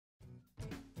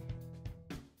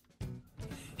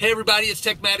Hey everybody, it's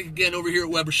Techmatic again over here at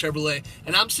Weber Chevrolet,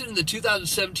 and I'm sitting in the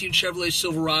 2017 Chevrolet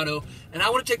Silverado, and I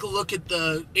want to take a look at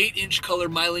the 8-inch color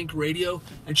Mylink radio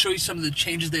and show you some of the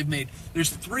changes they've made.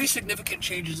 There's 3 significant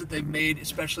changes that they've made,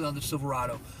 especially on the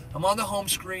Silverado. I'm on the home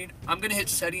screen, I'm going to hit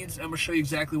settings, and I'm going to show you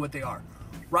exactly what they are.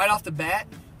 Right off the bat,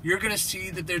 you're going to see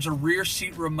that there's a rear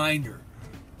seat reminder.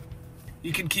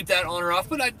 You can keep that on or off,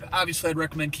 but I'd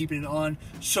recommend keeping it on.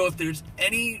 So if there's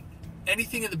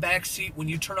anything in the back seat, when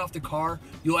you turn off the car,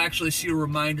 you'll actually see a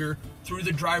reminder through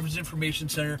the driver's information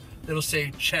center that'll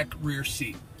say check rear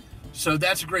seat. So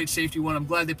that's a great safety one. I'm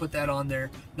glad they put that on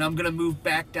there. Now I'm going to move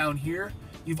back down here.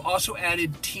 You've also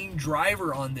added Teen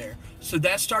Driver on there. So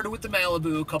that started with the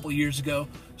Malibu a couple years ago.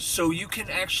 So you can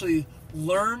actually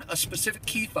learn a specific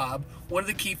key fob, one of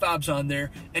the key fobs on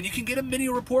there, and you can get a mini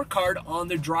report card on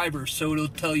the driver. So it'll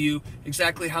tell you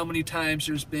exactly how many times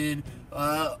there's been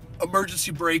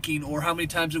emergency braking or how many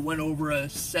times it went over a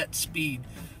set speed.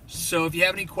 So if you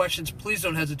have any questions, please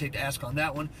don't hesitate to ask on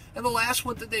that one. And the last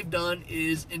one that they've done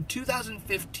is in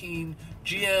 2015,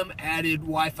 GM added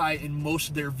Wi-Fi in most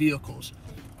of their vehicles.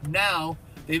 Now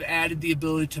they've added the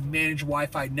ability to manage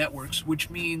Wi-Fi networks, which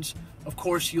means, of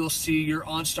course, you'll see your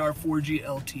OnStar 4G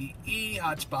LTE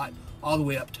hotspot all the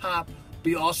way up top, but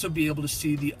you'll also be able to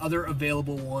see the other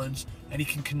available ones, and you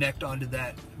can connect onto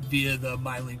that via the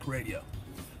Mylink radio.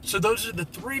 So those are the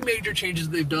 3 major changes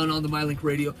they've done on the Mylink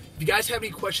radio. If you guys have any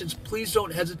questions, please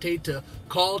don't hesitate to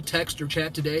call, text, or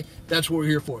chat today. That's what we're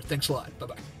here for. Thanks a lot.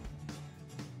 Bye-bye.